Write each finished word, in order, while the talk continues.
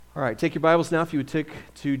All right, take your Bibles now, if you would take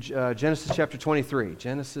to Genesis chapter 23.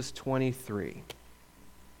 Genesis 23.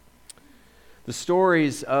 The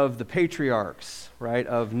stories of the patriarchs, right,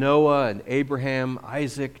 of Noah and Abraham,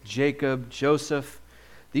 Isaac, Jacob, Joseph.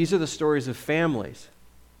 These are the stories of families.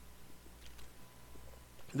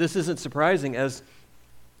 This isn't surprising, as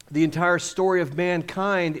the entire story of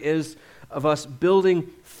mankind is of us building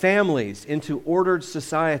families into ordered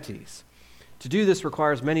societies. To do this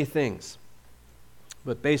requires many things.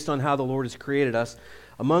 But based on how the Lord has created us,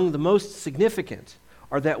 among the most significant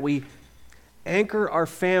are that we anchor our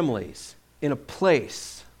families in a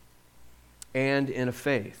place and in a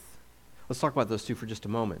faith. Let's talk about those two for just a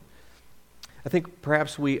moment. I think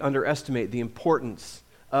perhaps we underestimate the importance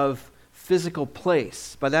of physical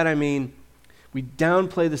place. By that I mean we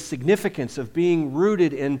downplay the significance of being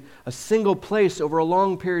rooted in a single place over a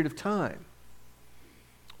long period of time.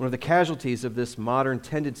 One of the casualties of this modern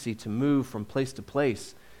tendency to move from place to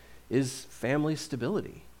place is family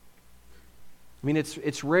stability. I mean,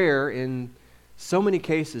 it's rare in so many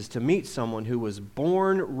cases to meet someone who was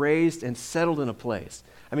born, raised, and settled in a place.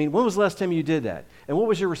 I mean, when was the last time you did that? And what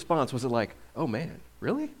was your response? Was it like, oh man,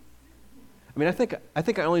 really? I mean, I think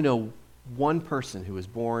I only know one person who was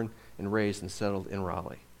born and raised and settled in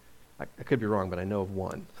Raleigh. I could be wrong, but I know of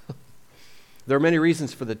one. There are many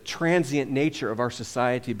reasons for the transient nature of our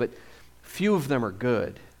society, but few of them are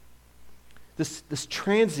good. This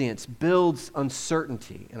transience builds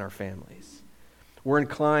uncertainty in our families. We're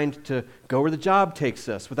inclined to go where the job takes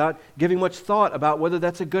us without giving much thought about whether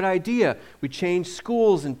that's a good idea. We change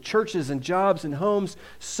schools and churches and jobs and homes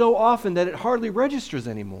so often that it hardly registers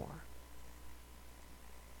anymore.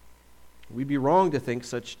 We'd be wrong to think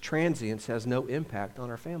such transience has no impact on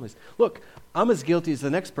our families. Look, I'm as guilty as the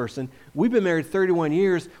next person. We've been married 31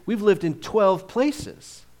 years. We've lived in 12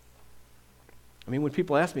 places. I mean, when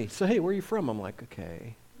people ask me, so hey, where are you from? I'm like,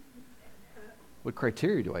 okay, what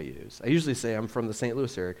criteria do I use? I usually say I'm from the St.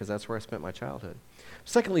 Louis area because that's where I spent my childhood.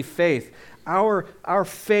 Secondly, faith. Our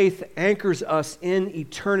faith anchors us in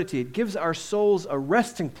eternity. It gives our souls a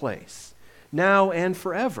resting place, now and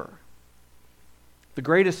forever. The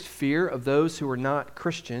greatest fear of those who are not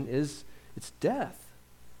Christian is its death.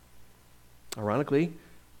 Ironically,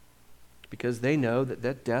 because they know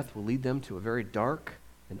that death will lead them to a very dark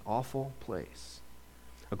and awful place.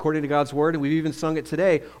 According to God's word, and we've even sung it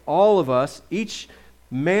today, all of us, each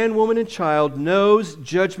man, woman, and child knows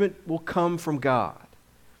judgment will come from God.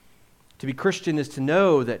 To be Christian is to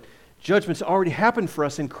know that judgment's already happened for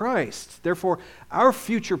us in Christ. Therefore, our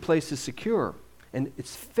future place is secure, and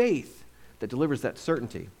it's faith that delivers that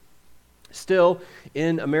certainty. Still,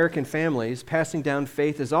 in American families, passing down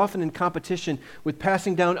faith is often in competition with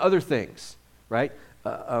passing down other things, right?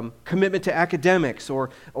 Commitment to academics or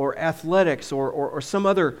athletics or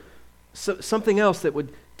something else that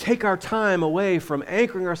would take our time away from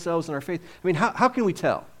anchoring ourselves in our faith. I mean, how can we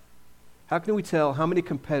tell? How can we tell how many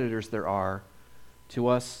competitors there are to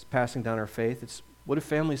us passing down our faith? What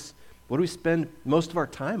do we spend most of our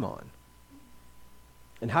time on?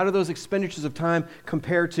 And how do those expenditures of time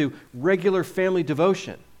compare to regular family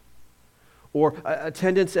devotion or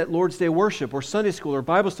attendance at Lord's Day worship or Sunday school or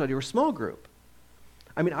Bible study or small group?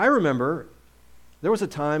 I mean, I remember there was a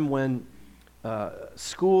time when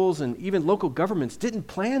schools and even local governments didn't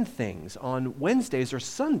plan things on Wednesdays or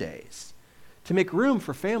Sundays to make room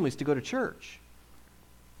for families to go to church.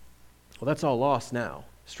 Well, that's all lost now,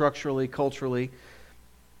 structurally, culturally,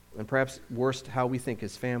 and perhaps worst, how we think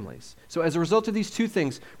as families. So as a result of these two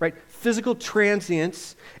things, right, physical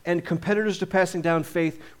transience and competitors to passing down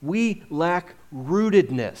faith, we lack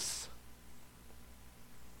rootedness.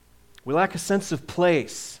 We lack a sense of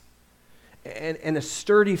place and a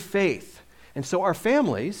sturdy faith. And so our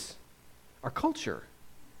families, our culture,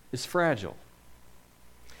 is fragile.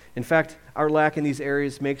 In fact, our lack in these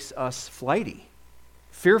areas makes us flighty,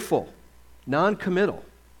 fearful, non-committal.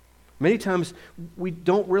 Many times we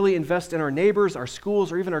don't really invest in our neighbors, our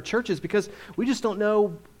schools, or even our churches because we just don't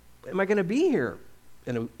know, am I going to be here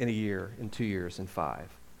in a year, in 2 years, in 5?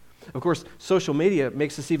 Of course, social media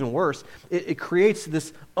makes this even worse. It creates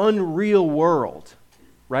this unreal world,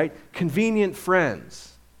 right? Convenient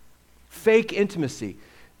friends, fake intimacy.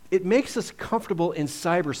 It makes us comfortable in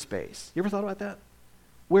cyberspace. You ever thought about that?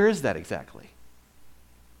 Where is that exactly?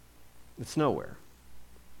 It's nowhere.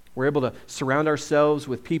 We're able to surround ourselves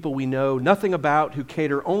with people we know nothing about who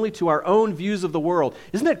cater only to our own views of the world.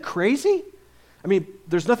 Isn't that crazy? I mean,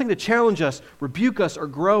 there's nothing to challenge us, rebuke us, or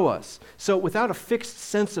grow us. So without a fixed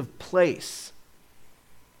sense of place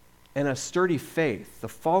and a sturdy faith, the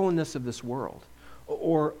fallenness of this world,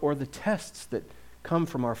 or the tests that come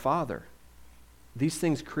from our Father, these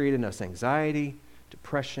things create in us anxiety,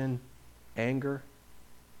 depression, anger.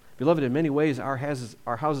 Beloved, in many ways, our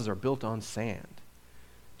houses are built on sand.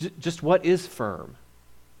 Just what is firm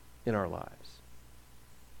in our lives?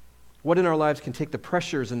 What in our lives can take the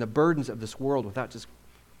pressures and the burdens of this world without just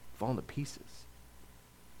falling to pieces?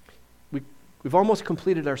 We've almost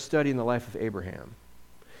completed our study in the life of Abraham.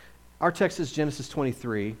 Our text is Genesis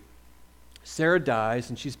 23. Sarah dies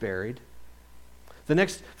and she's buried. The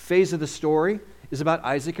next phase of the story is about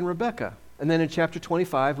Isaac and Rebekah. And then in chapter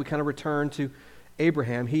 25, we kind of return to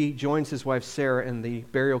Abraham. He joins his wife Sarah in the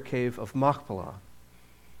burial cave of Machpelah.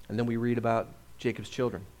 And then we read about Jacob's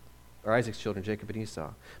children, or Isaac's children, Jacob and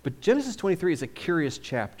Esau. But Genesis 23 is a curious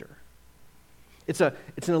chapter. It's an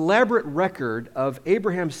elaborate record of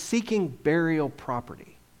Abraham seeking burial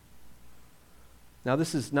property. Now,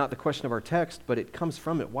 this is not the question of our text, but it comes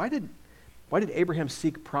from it. Why did Abraham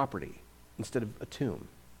seek property instead of a tomb?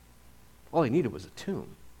 All he needed was a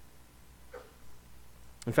tomb.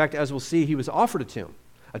 In fact, as we'll see, he was offered a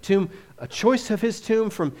tomb, a choice of his tomb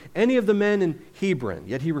from any of the men in Hebron,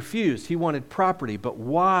 yet he refused. He wanted property, but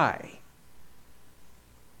why?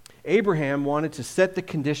 Abraham wanted to set the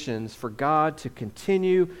conditions for God to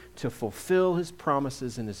continue to fulfill his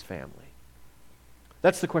promises in his family.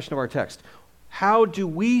 That's the question of our text. How do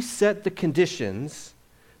we set the conditions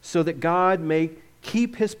so that God may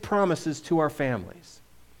keep his promises to our families?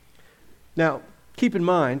 Now, keep in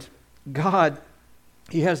mind, God,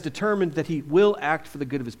 he has determined that he will act for the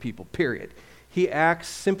good of his people, period. He acts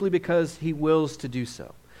simply because he wills to do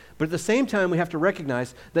so. But at the same time, we have to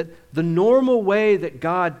recognize that the normal way that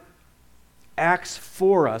God acts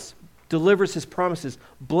for us, delivers his promises,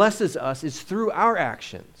 blesses us, is through our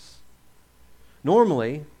actions.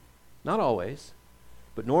 Normally, not always,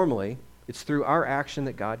 but normally, it's through our action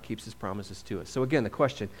that God keeps his promises to us. So again, the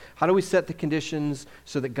question, how do we set the conditions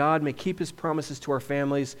so that God may keep his promises to our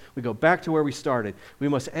families? We go back to where we started. We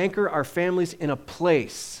must anchor our families in a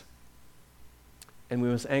place, and we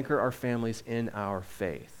must anchor our families in our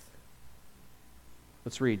faith.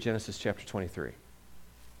 Let's read Genesis chapter 23.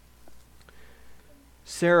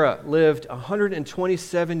 Sarah lived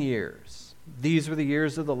 127 years. These were the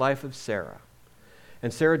years of the life of Sarah.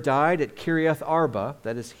 And Sarah died at Kiriath Arba,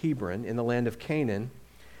 that is Hebron, in the land of Canaan.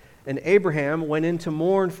 And Abraham went in to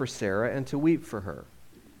mourn for Sarah and to weep for her.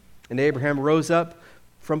 And Abraham rose up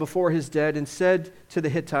from before his dead and said to the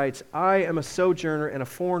Hittites, I am a sojourner and a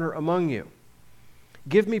foreigner among you.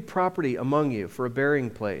 Give me property among you for a burying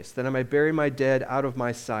place, that I may bury my dead out of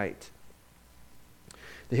my sight.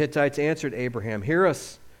 The Hittites answered Abraham, Hear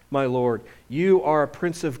us, my Lord. You are a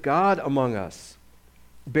prince of God among us.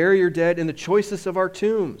 Bury your dead in the choicest of our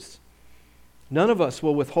tombs. None of us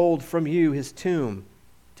will withhold from you his tomb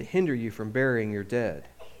to hinder you from burying your dead.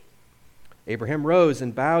 Abraham rose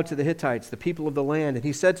and bowed to the Hittites, the people of the land, and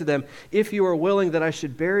he said to them, If you are willing that I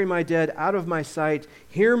should bury my dead out of my sight,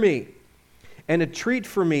 hear me, and entreat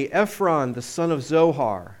for me Ephron, the son of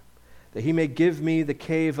Zohar, that he may give me the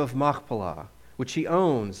cave of Machpelah, which he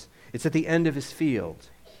owns. It's at the end of his field.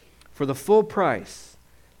 For the full price,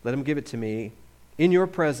 let him give it to me in your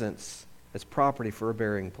presence as property for a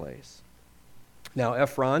burying place. Now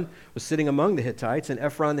Ephron was sitting among the Hittites, and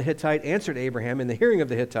Ephron the Hittite answered Abraham in the hearing of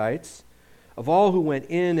the Hittites, Of all who went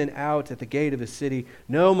in and out at the gate of the city,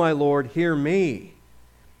 No, my Lord, hear me.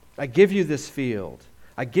 I give you this field.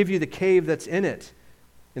 I give you the cave that's in it.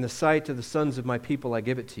 In the sight of the sons of my people, I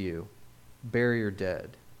give it to you. Bury your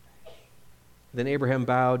dead. Then Abraham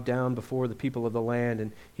bowed down before the people of the land,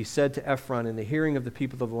 and he said to Ephron in the hearing of the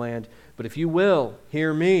people of the land, But if you will,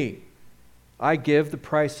 hear me. I give the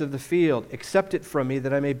price of the field. Accept it from me,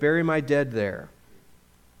 that I may bury my dead there.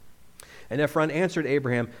 And Ephron answered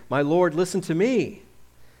Abraham, My Lord, listen to me.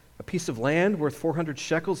 A piece of land worth 400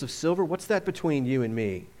 shekels of silver, what's that between you and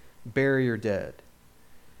me? Bury your dead.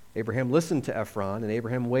 Abraham listened to Ephron, and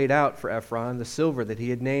Abraham weighed out for Ephron the silver that he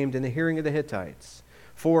had named in the hearing of the Hittites,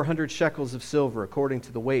 400 shekels of silver, according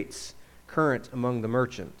to the weights current among the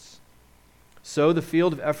merchants. So the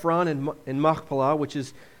field of Ephron in Machpelah, which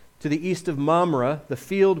is to the east of Mamre, the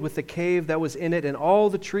field with the cave that was in it, and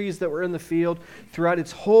all the trees that were in the field, throughout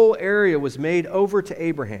its whole area was made over to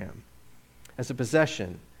Abraham as a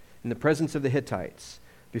possession in the presence of the Hittites,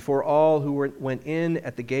 before all who went in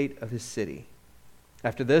at the gate of his city.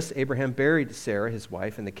 After this, Abraham buried Sarah, his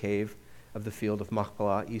wife, in the cave of the field of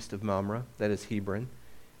Machpelah, east of Mamre, that is Hebron,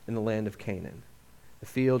 in the land of Canaan. The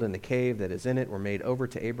field and the cave that is in it were made over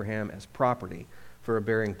to Abraham as property for a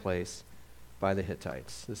burying place by the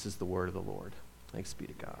Hittites. This is the word of the Lord. Thanks be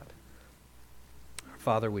to God.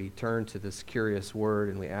 Father, we turn to this curious word,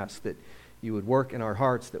 and we ask that you would work in our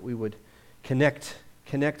hearts, that we would connect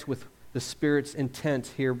with the Spirit's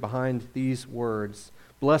intent here behind these words.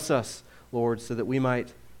 Bless us, Lord, so that we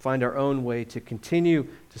might find our own way to continue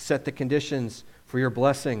to set the conditions for your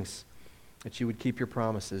blessings, that you would keep your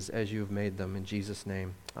promises as you have made them. In Jesus'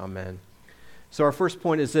 name, amen. So our first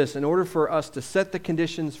point is this: in order for us to set the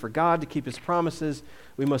conditions for God to keep his promises,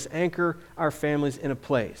 we must anchor our families in a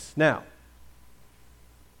place. Now,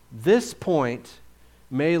 this point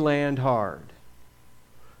may land hard,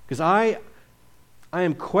 because I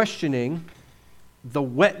am questioning the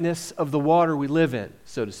wetness of the water we live in,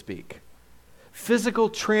 so to speak. Physical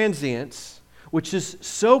transience, which is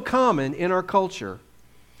so common in our culture,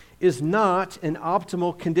 is not an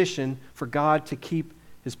optimal condition for God to keep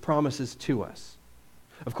his promises to us.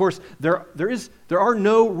 Of course, there are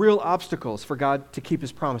no real obstacles for God to keep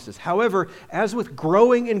his promises. However, as with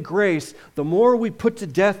growing in grace, the more we put to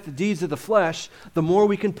death the deeds of the flesh, the more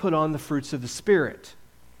we can put on the fruits of the Spirit.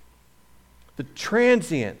 The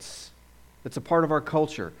transience that's a part of our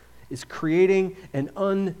culture is creating an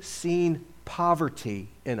unseen poverty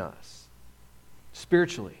in us,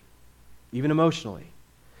 spiritually, even emotionally.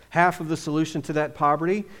 Half of the solution to that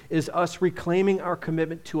poverty is us reclaiming our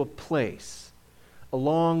commitment to a place, a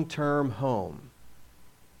long-term home.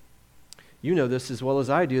 You know this as well as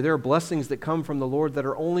I do. There are blessings that come from the Lord that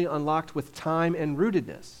are only unlocked with time and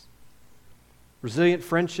rootedness. Resilient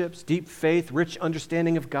friendships, deep faith, rich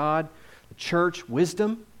understanding of God, the church,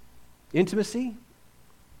 wisdom, intimacy.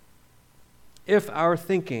 If our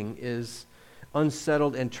thinking is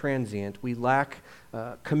unsettled and transient, we lack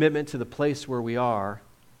commitment to the place where we are,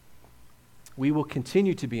 we will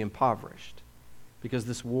continue to be impoverished, because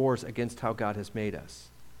this wars against how God has made us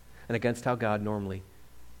and against how God normally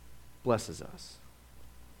blesses us.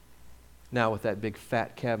 Now, with that big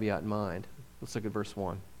fat caveat in mind, let's look at verse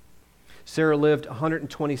 1. Sarah lived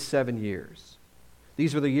 127 years.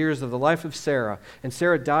 These were the years of the life of Sarah. And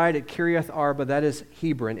Sarah died at Kiriath Arba, that is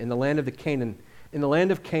Hebron, in the land of Canaan.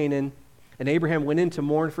 And Abraham went in to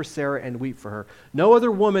mourn for Sarah and weep for her. No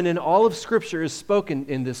other woman in all of Scripture is spoken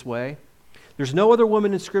in this way. There's no other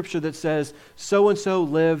woman in Scripture that says, so-and-so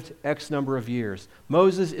lived X number of years.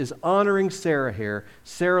 Moses is honoring Sarah here.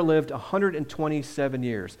 Sarah lived 127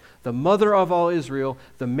 years. The mother of all Israel,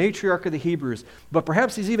 the matriarch of the Hebrews. But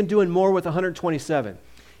perhaps he's even doing more with 127.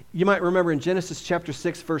 You might remember in Genesis chapter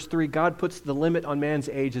 6, verse 3, God puts the limit on man's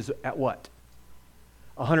age is at what?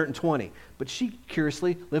 120. But she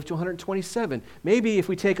curiously lived to 127. Maybe if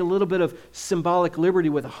we take a little bit of symbolic liberty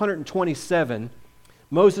with 127,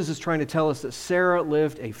 Moses is trying to tell us that Sarah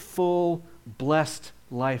lived a full, blessed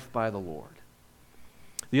life by the Lord.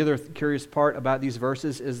 The other curious part about these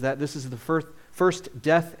verses is that this is the first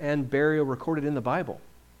death and burial recorded in the Bible.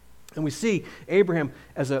 And we see Abraham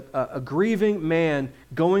as a grieving man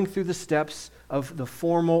going through the steps of the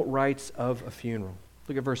formal rites of a funeral.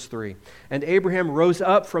 Look at verse 3. And Abraham rose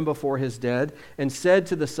up from before his dead and said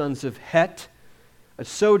to the sons of Het, a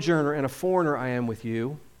sojourner and a foreigner I am with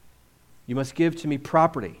you. You must give to me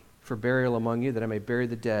property for burial among you, that I may bury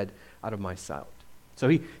the dead out of my sight. So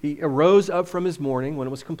he arose up from his mourning when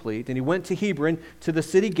it was complete, and he went to Hebron, to the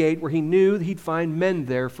city gate, where he knew that he'd find men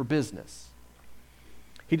there for business.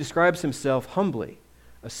 He describes himself humbly,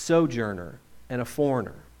 a sojourner and a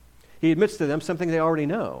foreigner. He admits to them something they already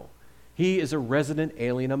know. He is a resident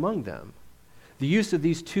alien among them. The use of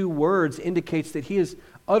these two words indicates that he is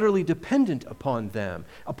utterly dependent upon them,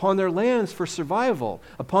 upon their lands for survival,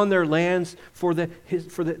 upon their lands for the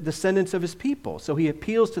descendants of his people. So he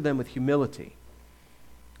appeals to them with humility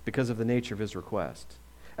because of the nature of his request.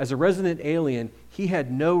 As a resident alien, he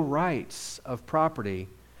had no rights of property,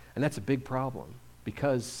 and that's a big problem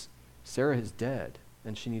because Sarah is dead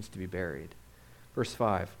and she needs to be buried. Verse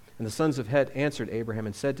 5, and the sons of Het answered Abraham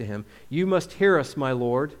and said to him, You must hear us, my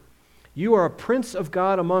lord. You are a prince of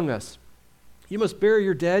God among us. You must bury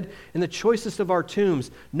your dead in the choicest of our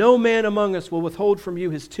tombs. No man among us will withhold from you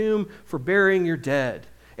his tomb for burying your dead.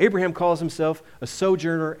 Abraham calls himself a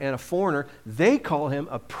sojourner and a foreigner. They call him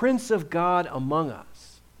a prince of God among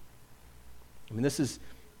us. I mean, this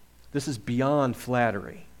is beyond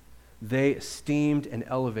flattery. They esteemed and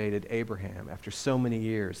elevated Abraham after so many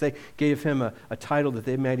years. They gave him a title that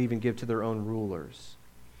they might even give to their own rulers.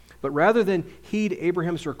 But rather than heed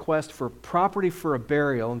Abraham's request for property for a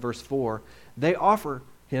burial in verse 4, they offer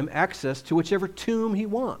him access to whichever tomb he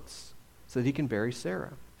wants so that he can bury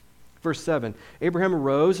Sarah. Verse 7, Abraham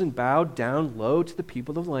arose and bowed down low to the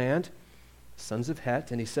people of the land, sons of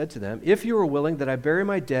Het, and he said to them, If you are willing that I bury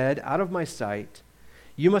my dead out of my sight,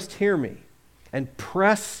 you must hear me and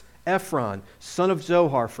press Ephron, son of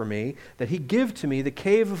Zohar, for me, that he give to me the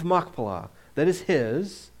cave of Machpelah, that is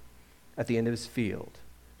his, at the end of his field.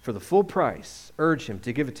 For the full price, urge him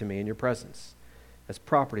to give it to me in your presence as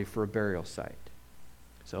property for a burial site."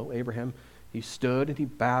 So Abraham, he stood and he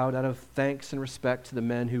bowed out of thanks and respect to the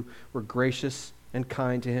men who were gracious and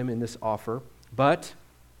kind to him in this offer. But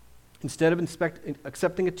instead of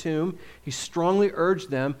accepting a tomb, he strongly urged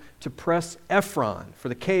them to press Ephron for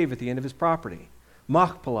the cave at the end of his property.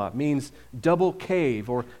 Machpelah means double cave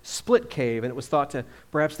or split cave, and it was thought to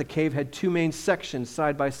perhaps the cave had two main sections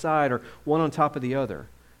side by side or one on top of the other.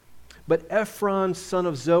 But Ephron, son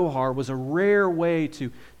of Zohar, was a rare way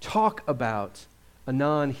to talk about a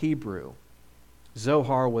non-Hebrew.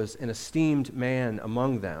 Zohar was an esteemed man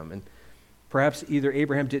among them, and perhaps either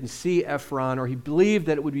Abraham didn't see Ephron or he believed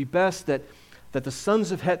that it would be best that the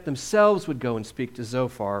sons of Het themselves would go and speak to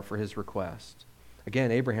Zophar for his request.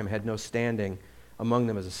 Again, Abraham had no standing among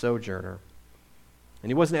them as a sojourner. And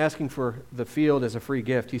he wasn't asking for the field as a free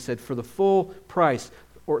gift. He said for the full price,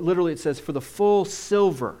 or literally it says for the full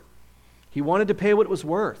silver. He wanted to pay what it was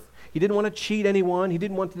worth. He didn't want to cheat anyone. He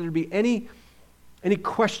didn't want there to be any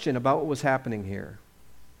question about what was happening here.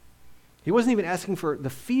 He wasn't even asking for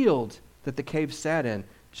the field that the cave sat in,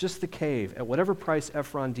 just the cave, at whatever price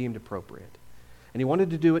Ephron deemed appropriate. And he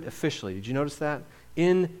wanted to do it officially. Did you notice that?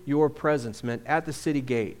 In your presence meant at the city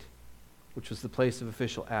gate, which was the place of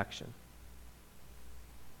official action.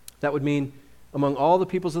 That would mean among all the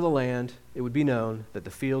peoples of the land, it would be known that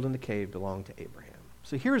the field and the cave belonged to Abraham.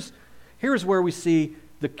 So here's where we see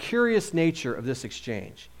the curious nature of this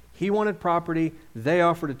exchange. He wanted property, they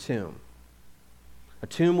offered a tomb. A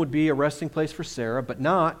tomb would be a resting place for Sarah, but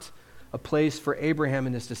not a place for Abraham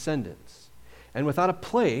and his descendants. And without a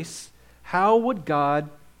place, how would God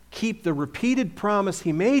keep the repeated promise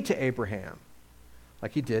he made to Abraham,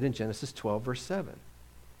 like he did in Genesis 12, verse 7?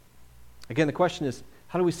 Again, the question is,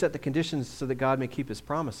 how do we set the conditions so that God may keep his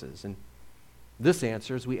promises? And this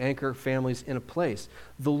answer is we anchor families in a place.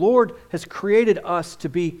 The Lord has created us to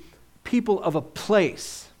be people of a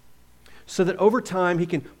place so that over time he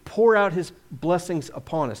can pour out his blessings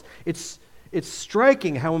upon us. It's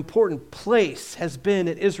striking how important place has been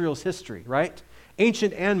in Israel's history, right?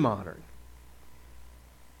 Ancient and modern.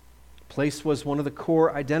 Place was one of the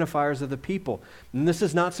core identifiers of the people. And this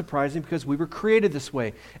is not surprising because we were created this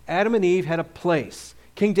way. Adam and Eve had a place.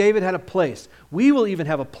 King David had a place. We will even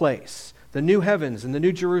have a place. The new heavens and the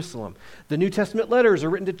new Jerusalem. The New Testament letters are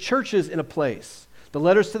written to churches in a place. The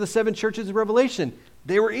letters to the 7 churches of Revelation,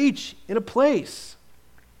 they were each in a place.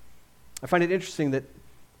 I find it interesting that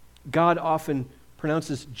God often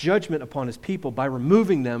pronounces judgment upon his people by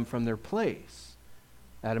removing them from their place.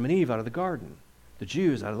 Adam and Eve out of the garden. The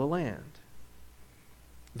Jews out of the land.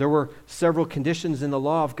 There were several conditions in the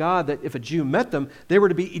law of God that if a Jew met them, they were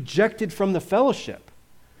to be ejected from the fellowship.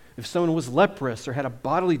 If someone was leprous or had a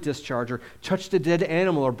bodily discharge or touched a dead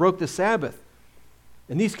animal or broke the Sabbath,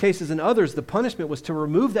 in these cases and others, the punishment was to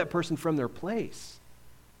remove that person from their place.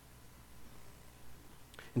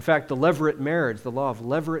 In fact, the levirate marriage, the law of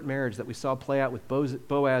levirate marriage that we saw play out with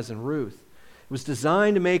Boaz and Ruth, it was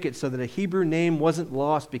designed to make it so that a Hebrew name wasn't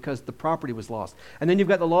lost because the property was lost. And then you've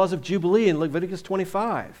got the laws of Jubilee in Leviticus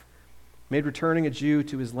 25, made returning a Jew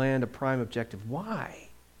to his land a prime objective. Why?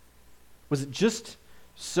 Was it just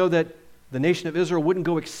so that the nation of Israel wouldn't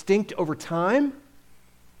go extinct over time?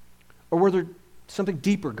 Or were there something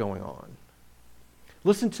deeper going on?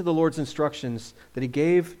 Listen to the Lord's instructions that he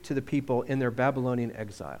gave to the people in their Babylonian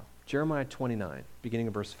exile. Jeremiah 29, beginning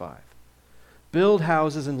of verse 5. Build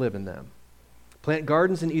houses and live in them. Plant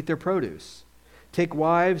gardens and eat their produce. Take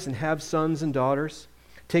wives and have sons and daughters.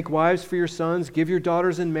 Take wives for your sons. Give your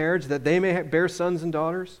daughters in marriage that they may bear sons and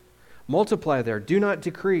daughters. Multiply there. Do not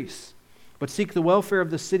decrease, but seek the welfare of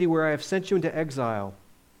the city where I have sent you into exile.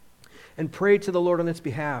 And pray to the Lord on its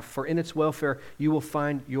behalf, for in its welfare you will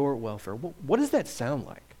find your welfare. What does that sound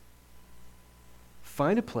like?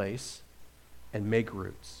 Find a place and make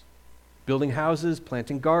roots. Building houses,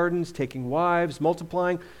 planting gardens, taking wives,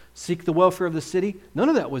 multiplying, seek the welfare of the city. None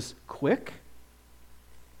of that was quick.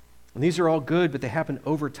 And these are all good, but they happen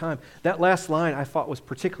over time. That last line I thought was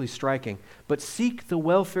particularly striking. But seek the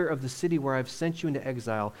welfare of the city where I've sent you into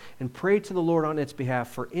exile, and pray to the Lord on its behalf,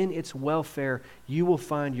 for in its welfare you will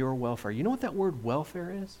find your welfare. You know what that word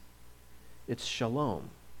welfare is? It's shalom.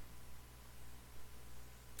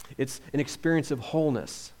 It's an experience of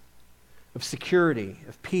wholeness, of security,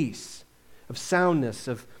 of peace, of soundness,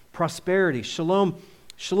 of prosperity. Shalom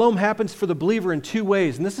happens for the believer in 2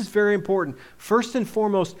 ways, and this is very important. First and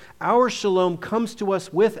foremost, our shalom comes to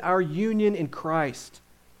us with our union in Christ.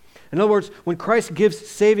 In other words, when Christ gives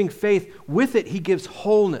saving faith, with it he gives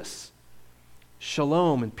wholeness,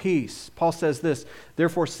 shalom and peace. Paul says this,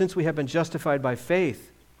 therefore, since we have been justified by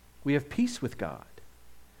faith, we have peace with God.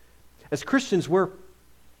 As Christians, we're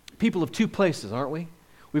people of two places, aren't we?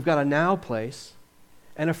 We've got a now place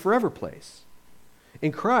and a forever place.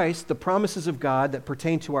 In Christ, the promises of God that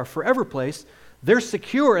pertain to our forever place, they're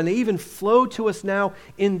secure, and they even flow to us now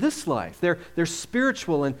in this life. They're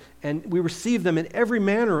spiritual, and we receive them in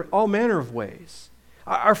all manner of ways.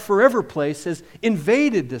 Our forever place has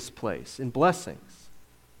invaded this place in blessings.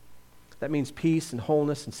 That means peace and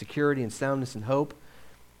wholeness and security and soundness and hope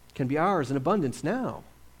can be ours in abundance now,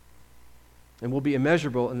 and will be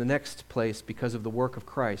immeasurable in the next place because of the work of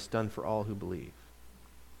Christ done for all who believe.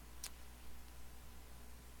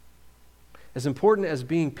 As important as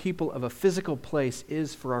being people of a physical place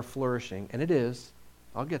is for our flourishing, and it is,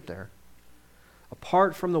 I'll get there,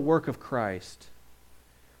 apart from the work of Christ,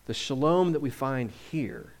 the shalom that we find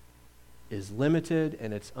here is limited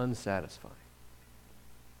and it's unsatisfying.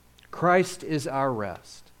 Christ is our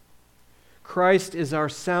rest. Christ is our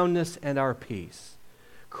soundness and our peace.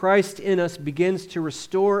 Christ in us begins to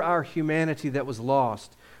restore our humanity that was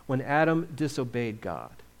lost when Adam disobeyed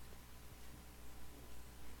God.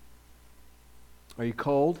 Are you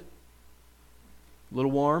cold? A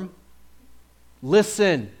little warm?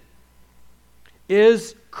 Listen.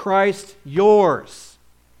 Is Christ yours?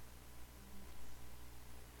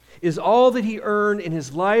 Is all that he earned in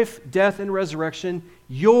his life, death, and resurrection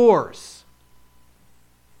yours?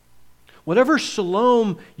 Whatever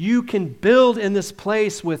shalom you can build in this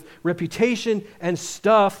place with reputation and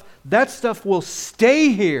stuff, that stuff will stay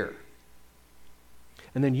here.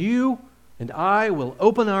 And then you and I will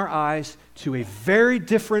open our eyes to a very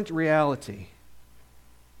different reality.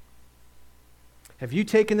 Have you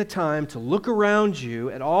taken the time to look around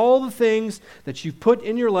you at all the things that you've put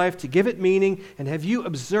in your life to give it meaning, and have you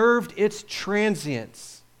observed its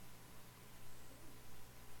transience?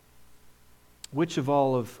 Which of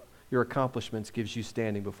all of your accomplishments gives you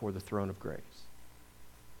standing before the throne of grace?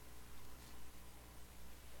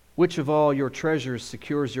 Which of all your treasures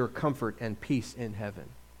secures your comfort and peace in heaven?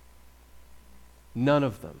 None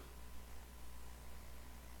of them.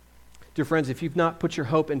 Dear friends, if you've not put your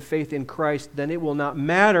hope and faith in Christ, then it will not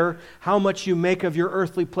matter how much you make of your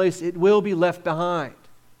earthly place. It will be left behind.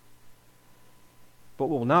 But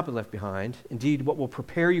what will not be left behind, indeed what will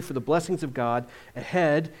prepare you for the blessings of God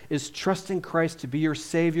ahead, is trusting Christ to be your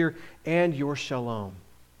Savior and your shalom.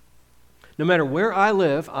 No matter where I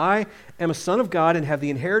live, I am a son of God and have the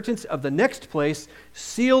inheritance of the next place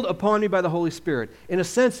sealed upon me by the Holy Spirit. In a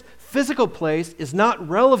sense, physical place is not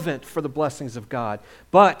relevant for the blessings of God,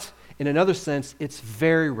 but in another sense, it's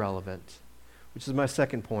very relevant, which is my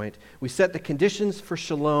second point. We set the conditions for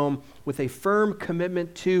shalom with a firm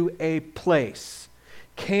commitment to a place.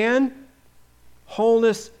 Can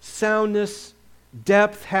wholeness, soundness,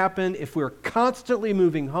 depth happen if we're constantly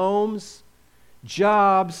moving homes,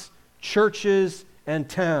 jobs, churches, and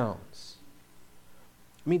towns?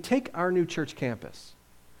 I mean, take our new church campus.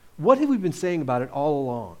 What have we been saying about it all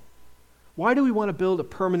along? Why do we want to build a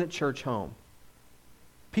permanent church home?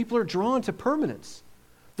 People are drawn to permanence.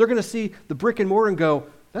 They're going to see the brick and mortar and go,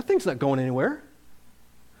 that thing's not going anywhere.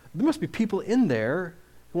 There must be people in there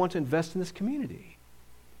who want to invest in this community.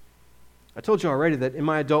 I told you already that in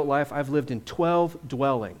my adult life, I've lived in 12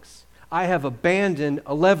 dwellings. I have abandoned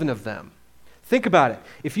 11 of them. Think about it.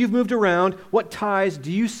 If you've moved around, what ties do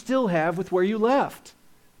you still have with where you left?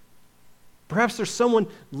 Perhaps there's someone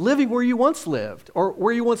living where you once lived, or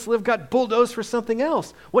where you once lived got bulldozed for something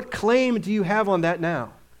else. What claim do you have on that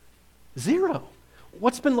now? Zero.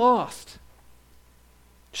 What's been lost?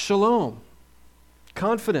 Shalom,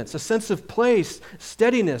 confidence, a sense of place,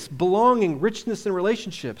 steadiness, belonging, richness in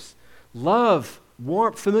relationships, love,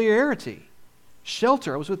 warmth, familiarity,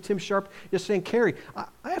 shelter. I was with Tim Sharp yesterday and Carrie.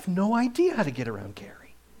 I have no idea how to get around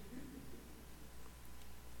Carrie.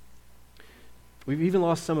 We've even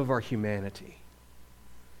lost some of our humanity.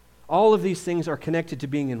 All of these things are connected to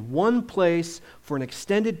being in one place for an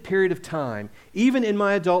extended period of time. Even in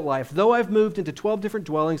my adult life, though I've moved into 12 different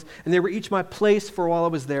dwellings and they were each my place for while I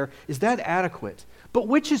was there, is that adequate? But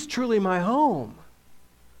which is truly my home?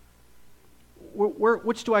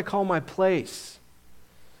 Which do I call my place?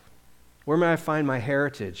 Where may I find my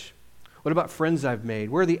heritage? What about friends I've made?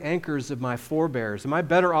 Where are the anchors of my forebears? Am I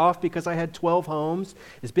better off because I had 12 homes?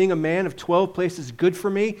 Is being a man of 12 places good for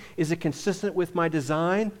me? Is it consistent with my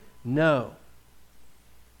design? No.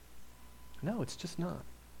 No, it's just not.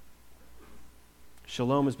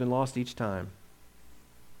 Shalom has been lost each time.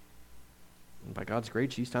 And by God's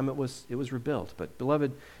grace, each time it was rebuilt. But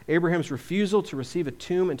beloved, Abraham's refusal to receive a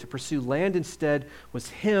tomb and to pursue land instead was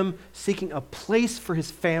him seeking a place for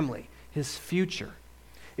his family, his future.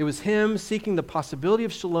 It was him seeking the possibility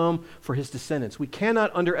of shalom for his descendants. We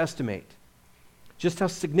cannot underestimate just how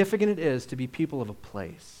significant it is to be people of a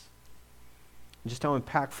place, and just how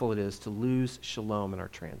impactful it is to lose shalom in our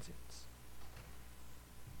transience.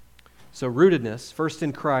 So rootedness, first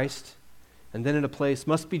in Christ, and then in a place,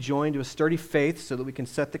 must be joined to a sturdy faith so that we can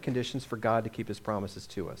set the conditions for God to keep his promises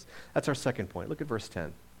to us. That's our second point. Look at verse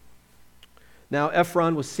 10. Now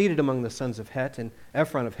Ephron was seated among the sons of Het, and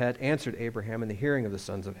Ephron of Het answered Abraham in the hearing of the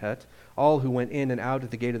sons of Het, all who went in and out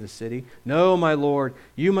at the gate of the city, "No, my lord,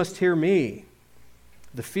 you must hear me.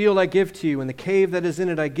 The field I give to you, and the cave that is in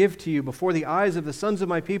it I give to you. Before the eyes of the sons of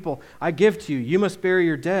my people I give to you. You must bury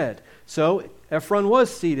your dead." So Ephron was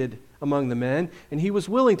seated among the men, and he was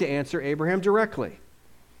willing to answer Abraham directly.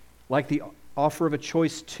 Like the offer of a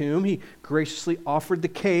choice tomb, he graciously offered the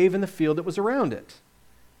cave and the field that was around it.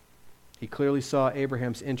 He clearly saw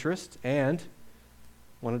Abraham's interest and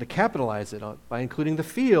wanted to capitalize it by including the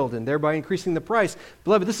field and thereby increasing the price.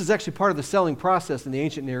 Beloved, this is actually part of the selling process in the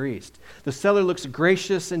ancient Near East. The seller looks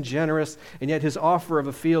gracious and generous, and yet his offer of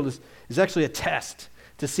a field is actually a test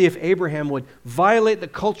to see if Abraham would violate the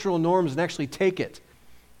cultural norms and actually take it.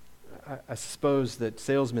 I suppose that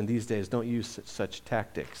salesmen these days don't use such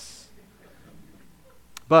tactics.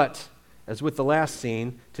 But, as with the last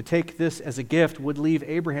scene, to take this as a gift would leave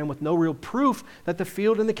Abraham with no real proof that the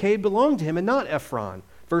field and the cave belonged to him and not Ephron.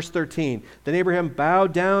 Verse 13, then Abraham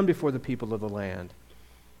bowed down before the people of the land.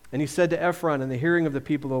 And he said to Ephron in the hearing of the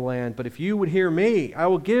people of the land, "But if you would hear me, I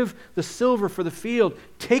will give the silver for the field.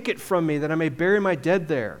 Take it from me that I may bury my dead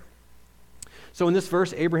there." So in this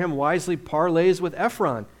verse, Abraham wisely parlays with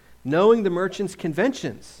Ephron, knowing the merchant's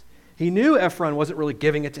conventions. He knew Ephron wasn't really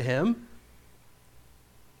giving it to him.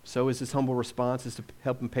 So his humble response is to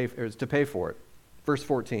help him pay for it. Verse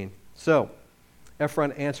 14. So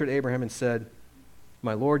Ephron answered Abraham and said,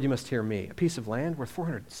 "My lord, you must hear me. A piece of land worth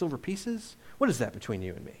 400 silver pieces? What is that between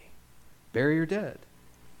you and me? Bury your dead."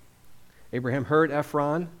 Abraham heard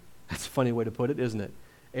Ephron. That's a funny way to put it, isn't it?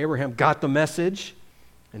 Abraham got the message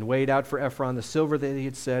and weighed out for Ephron the silver that he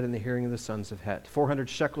had said in the hearing of the sons of Het, 400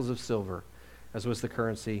 shekels of silver, as was the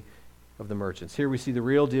currency of the merchants. Here we see the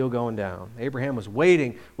real deal going down. Abraham was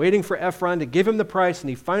waiting for Ephron to give him the price, and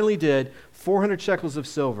he finally did, 400 shekels of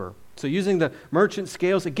silver. So using the merchant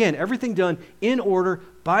scales, again, everything done in order,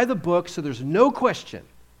 by the book, so there's no question.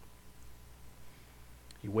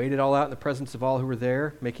 He weighed it all out in the presence of all who were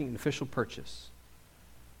there, making an official purchase.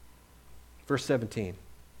 Verse 17.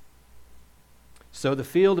 So the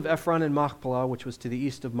field of Ephron and Machpelah, which was to the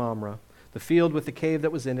east of Mamre, the field with the cave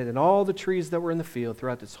that was in it, and all the trees that were in the field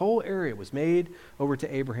throughout this whole area was made over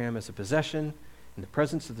to Abraham as a possession in the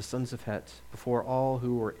presence of the sons of Het, before all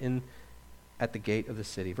who were in at the gate of the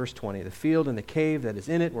city. Verse 20, the field and the cave that is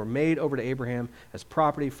in it were made over to Abraham as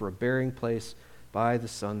property for a burying place by the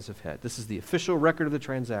sons of Het. This is the official record of the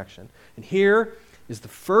transaction. And here is the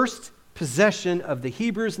first possession of the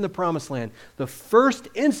Hebrews in the promised land, the first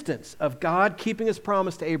instance of God keeping his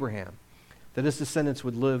promise to Abraham, that his descendants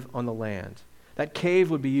would live on the land. That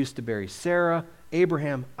cave would be used to bury Sarah,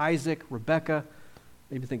 Abraham, Isaac, Rebekah.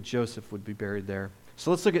 Maybe think Joseph would be buried there.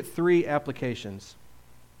 So let's look at three applications.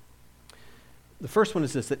 The first one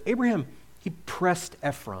is this, that Abraham, he pressed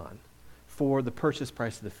Ephron for the purchase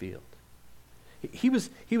price of the field. He was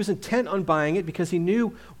intent on buying it because he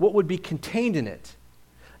knew what would be contained in it.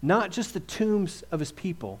 Not just the tombs of his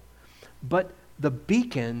people, but the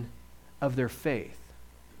beacon of their faith.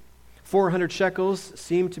 400 shekels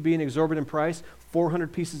seemed to be an exorbitant price,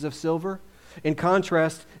 400 pieces of silver. In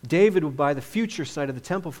contrast, David would buy the future site of the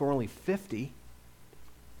temple for only 50.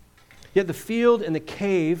 Yet the field and the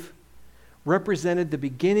cave represented the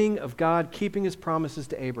beginning of God keeping his promises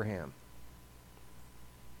to Abraham.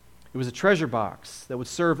 It was a treasure box that would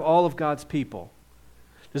serve all of God's people.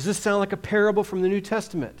 Does this sound like a parable from the New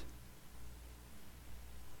Testament?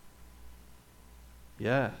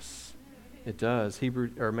 Yes, it does.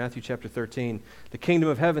 Matthew chapter 13. The kingdom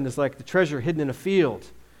of heaven is like the treasure hidden in a field,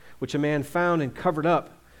 which a man found and covered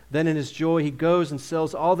up. Then in his joy he goes and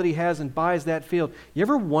sells all that he has and buys that field. You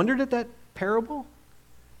ever wondered at that parable?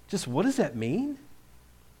 Just what does that mean?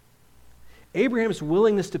 Abraham's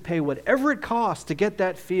willingness to pay whatever it costs to get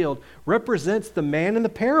that field represents the man in the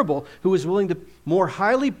parable who is willing to more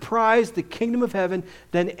highly prize the kingdom of heaven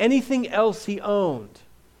than anything else he owned.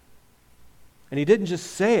 And he didn't just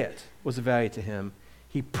say it was of value to him,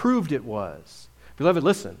 he proved it was. Beloved,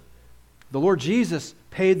 listen, the Lord Jesus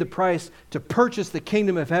paid the price to purchase the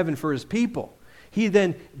kingdom of heaven for his people. He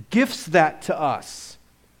then gifts that to us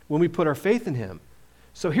when we put our faith in him.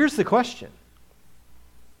 So here's the question.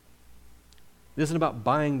 It isn't about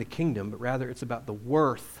buying the kingdom, but rather it's about the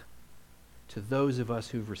worth to those of us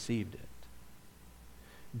who've received it.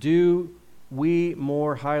 Do we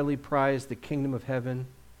more highly prize the kingdom of heaven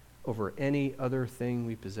over any other thing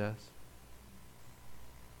we possess?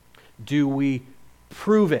 Do we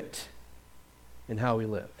prove it in how we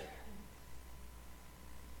live?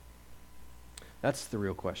 That's the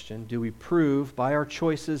real question. Do we prove by our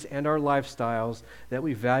choices and our lifestyles that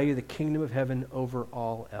we value the kingdom of heaven over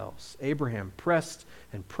all else? Abraham pressed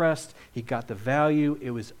and pressed. He got the value. It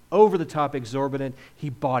was over the top exorbitant. He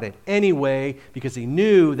bought it anyway because he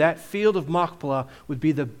knew that field of Machpelah would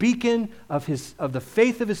be the beacon of the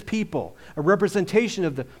faith of his people, a representation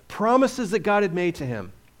of the promises that God had made to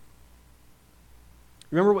him.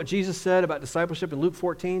 Remember what Jesus said about discipleship in Luke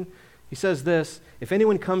 14? He says this, "If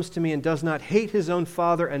anyone comes to me and does not hate his own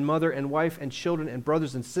father and mother and wife and children and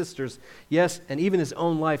brothers and sisters, yes, and even his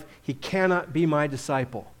own life, he cannot be my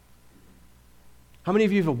disciple." How many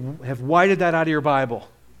of you have whited that out of your Bible?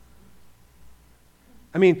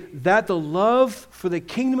 I mean, that the love for the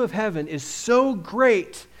kingdom of heaven is so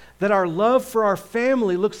great that our love for our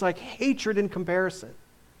family looks like hatred in comparison.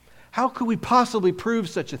 How could we possibly prove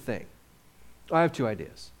such a thing? I have two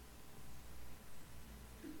ideas.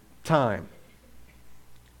 Time.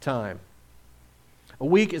 A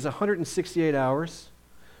week is 168 hours.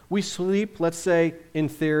 We sleep, let's say, in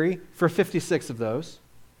theory, for 56 of those.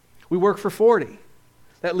 We work for 40.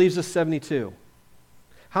 That leaves us 72.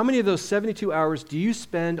 How many of those 72 hours do you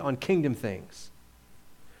spend on kingdom things?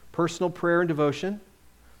 Personal prayer and devotion,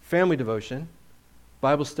 family devotion,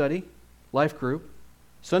 Bible study, life group,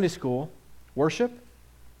 Sunday school, worship,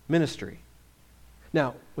 ministry.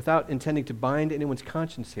 Now, without intending to bind anyone's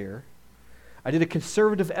conscience here, I did a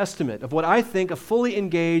conservative estimate of what I think a fully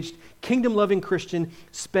engaged, kingdom-loving Christian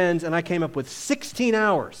spends, and I came up with 16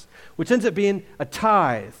 hours, which ends up being a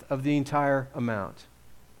tithe of the entire amount.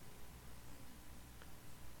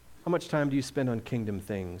 How much time do you spend on kingdom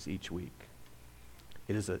things each week?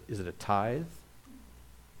 Is it a tithe?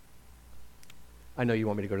 I know you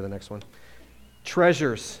want me to go to the next one.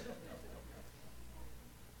 Treasures.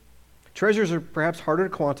 Treasures are perhaps harder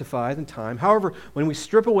to quantify than time. However, when we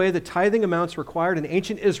strip away the tithing amounts required in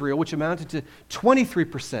ancient Israel, which amounted to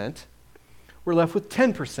 23%, we're left with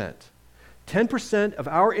 10%. 10% of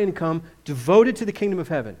our income devoted to the kingdom of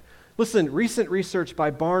heaven. Listen, recent research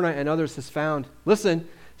by Barna and others has found,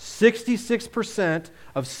 66%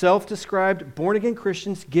 of self-described born-again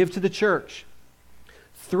Christians give to the church.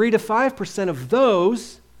 3 to 5% of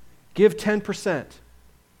those give 10%.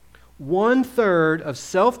 1/3 of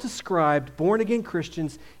self-described born-again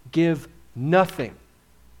Christians give nothing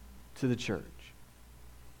to the church.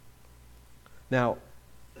 Now,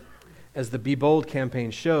 as the Be Bold campaign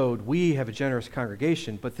showed, we have a generous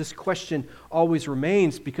congregation, but this question always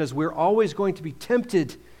remains because we're always going to be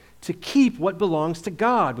tempted to keep what belongs to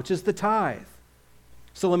God, which is the tithe.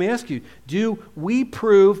 So let me ask you, do we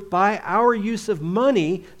prove by our use of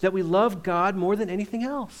money that we love God more than anything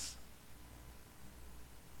else?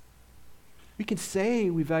 We can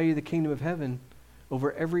say we value the kingdom of heaven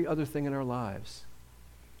over every other thing in our lives.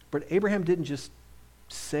 But Abraham didn't just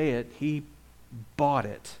say it, he bought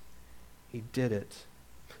it. He did it.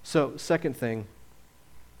 So, second thing,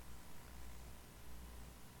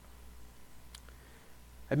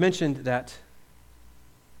 I mentioned that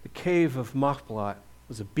the cave of Machpelah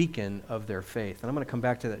was a beacon of their faith. And I'm going to come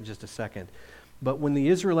back to that in just a second. But when the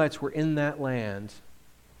Israelites were in that land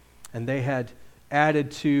and they had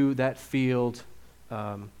added to that field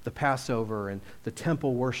the Passover and the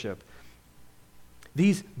temple worship,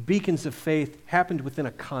 these beacons of faith happened within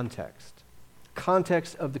a context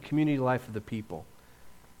of the community life of the people.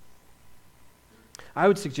 I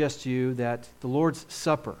would suggest to you that the Lord's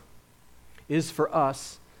Supper is for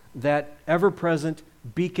us that ever-present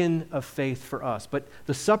beacon of faith for us. But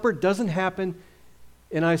the supper doesn't happen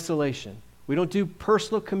in isolation. We don't do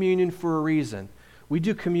personal communion for a reason. We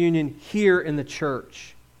do communion here in the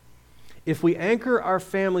church. If we anchor our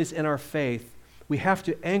families in our faith, we have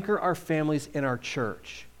to anchor our families in our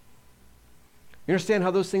church. You understand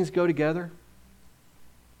how those things go together?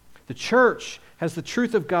 The church has the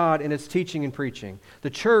truth of God in its teaching and preaching. The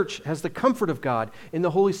church has the comfort of God in the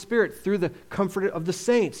Holy Spirit through the comfort of the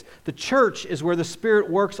saints. The church is where the Spirit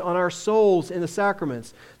works on our souls in the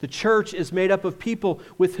sacraments. The church is made up of people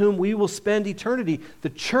with whom we will spend eternity. The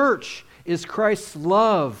church is Christ's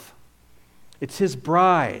love. It's His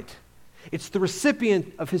bride. It's the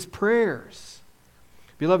recipient of His prayers.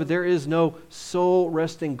 Beloved, there is no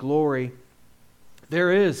soul-resting glory.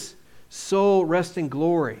 There is soul-resting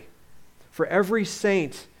glory for every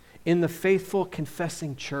saint in the faithful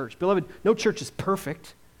confessing church. Beloved, no church is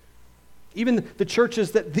perfect. Even the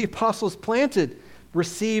churches that the apostles planted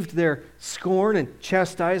received their scorn and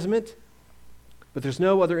chastisement. But there's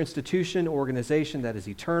no other institution or organization that is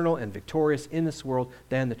eternal and victorious in this world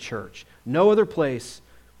than the church. No other place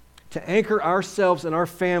to anchor ourselves and our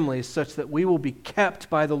families such that we will be kept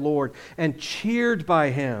by the Lord and cheered by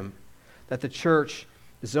Him, that the church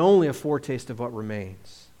is only a foretaste of what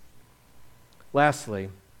remains. Lastly,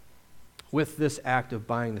 with this act of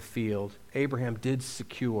buying the field, Abraham did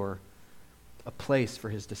secure a place for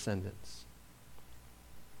his descendants.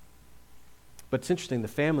 But it's interesting, the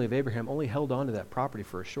family of Abraham only held on to that property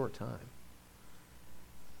for a short time.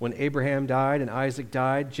 When Abraham died and Isaac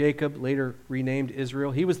died, Jacob, later renamed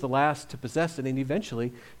Israel, he was the last to possess it, and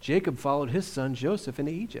eventually Jacob followed his son Joseph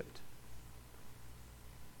into Egypt.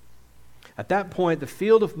 At that point, the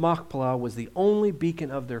field of Machpelah was the only beacon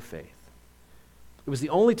of their faith. It was the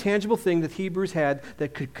only tangible thing that Hebrews had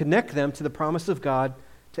that could connect them to the promise of God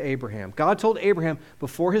to Abraham. God told Abraham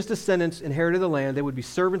before his descendants inherited the land, they would be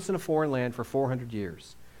servants in a foreign land for 400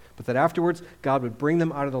 years. But that afterwards, God would bring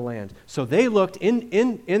them out of the land. So they looked,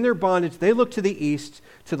 in their bondage, they looked to the east,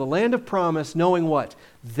 to the land of promise, knowing what?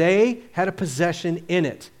 They had a possession in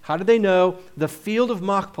it. How did they know? The field of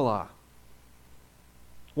Machpelah.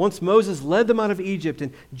 Once Moses led them out of Egypt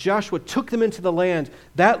and Joshua took them into the land,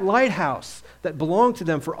 that lighthouse that belonged to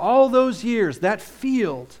them for all those years, that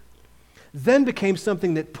field, then became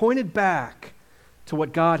something that pointed back to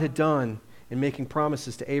what God had done in making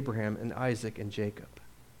promises to Abraham and Isaac and Jacob.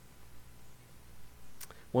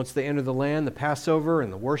 Once they entered the land, the Passover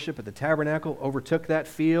and the worship at the tabernacle overtook that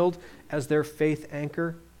field as their faith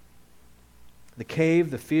anchor. The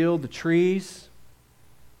cave, the field, the trees,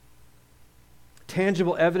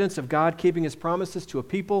 tangible evidence of God keeping His promises to a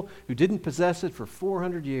people who didn't possess it for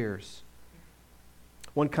 400 years.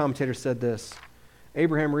 One commentator said this: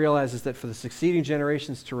 Abraham realizes that for the succeeding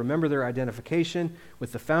generations to remember their identification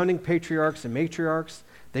with the founding patriarchs and matriarchs,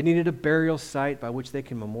 they needed a burial site by which they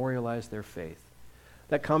can memorialize their faith.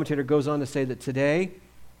 That commentator goes on to say that today,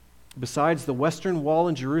 besides the Western Wall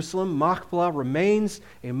in Jerusalem, Machpelah remains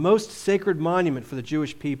a most sacred monument for the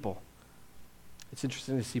Jewish people. It's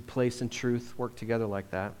interesting to see place and truth work together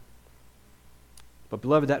like that. But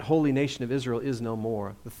beloved, that holy nation of Israel is no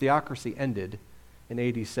more. The theocracy ended in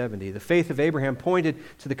AD 70. The faith of Abraham pointed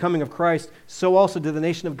to the coming of Christ. So also did the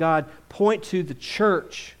nation of God point to the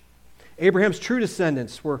church. Abraham's true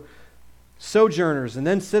descendants were sojourners and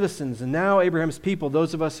then citizens, and now Abraham's people,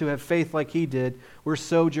 those of us who have faith like he did, we're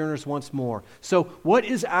sojourners once more. So what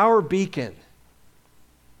is our beacon?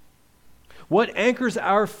 What anchors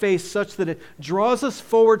our faith such that it draws us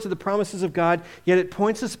forward to the promises of God, yet it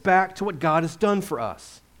points us back to what God has done for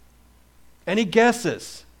us? Any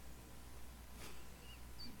guesses?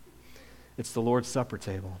 It's the Lord's Supper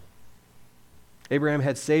table. Abraham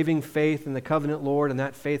had saving faith in the covenant Lord, and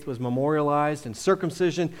that faith was memorialized in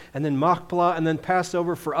circumcision, and then Machpelah, and then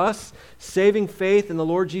Passover. For us, saving faith in the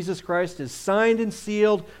Lord Jesus Christ is signed and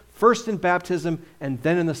sealed, first in baptism, and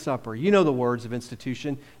then in the supper. You know the words of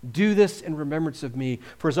institution. Do this in remembrance of me.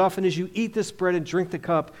 For as often as you eat this bread and drink the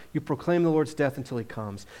cup, you proclaim the Lord's death until He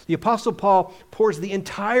comes. The Apostle Paul pours the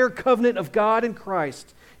entire covenant of God and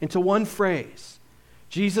Christ into one phrase: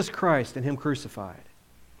 Jesus Christ and Him crucified.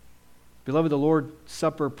 Beloved, the Lord's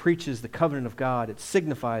Supper preaches the covenant of God. It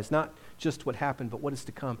signifies not just what happened, but what is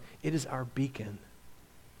to come. It is our beacon.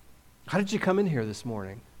 How did you come in here this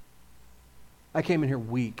morning? I came in here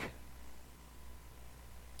weak,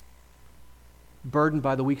 burdened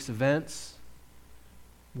by the week's events,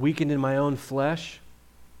 weakened in my own flesh.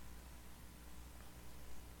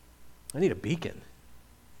 I need a beacon.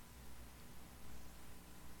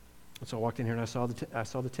 And so I walked in here and I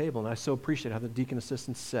saw the table, and I so appreciate how the deacon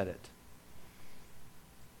assistants said it.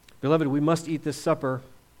 Beloved, we must eat this supper,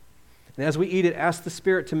 and as we eat it, ask the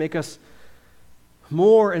Spirit to make us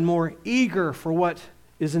more and more eager for what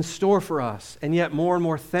is in store for us, and yet more and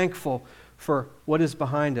more thankful for what is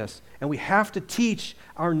behind us. And we have to teach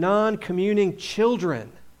our non-communing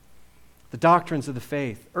children the doctrines of the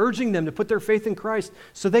faith, urging them to put their faith in Christ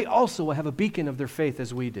so they also will have a beacon of their faith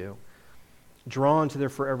as we do, drawn to their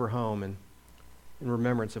forever home and in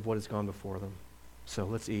remembrance of what has gone before them. So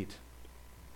let's eat.